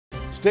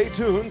Stay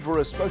tuned for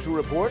a special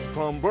report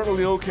from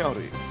Bernalillo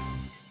County.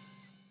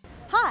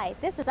 Hi,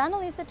 this is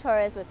Annalisa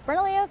Torres with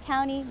Bernalillo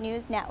County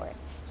News Network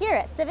here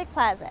at Civic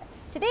Plaza.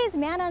 Today's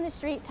Man on the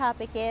Street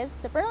topic is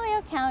the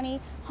Bernalillo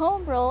County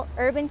Home Rule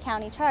Urban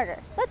County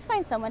Charter. Let's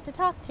find someone to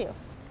talk to.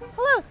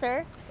 Hello,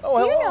 sir. Oh,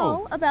 Do you hello.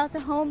 know about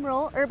the Home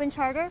Rule Urban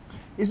Charter?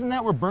 Isn't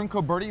that where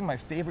BernCo Birdie, my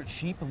favorite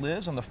sheep,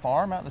 lives on the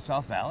farm out in the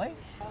South Valley?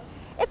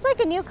 It's like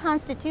a new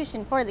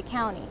constitution for the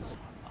county.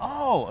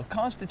 Oh, a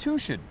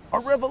constitution, a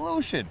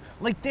revolution.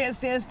 Like dance,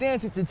 dance,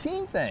 dance, it's a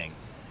team thing.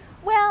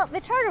 Well, the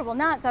charter will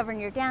not govern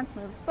your dance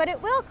moves, but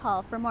it will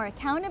call for more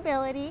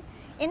accountability,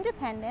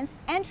 independence,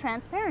 and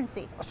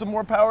transparency. Some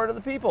more power to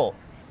the people.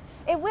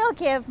 It will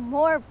give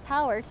more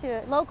power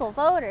to local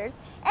voters,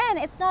 and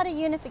it's not a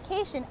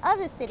unification of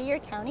the city or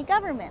county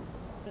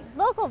governments.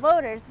 Local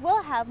voters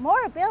will have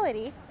more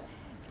ability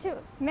to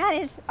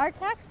manage our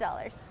tax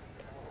dollars.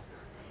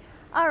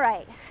 All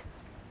right,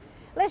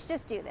 let's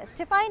just do this.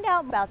 To find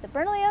out about the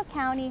Bernalillo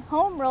County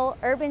Home Rule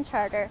Urban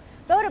Charter,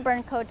 go to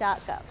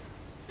bernco.gov.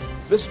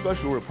 This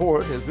special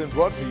report has been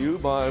brought to you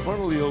by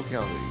Bernalillo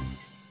County.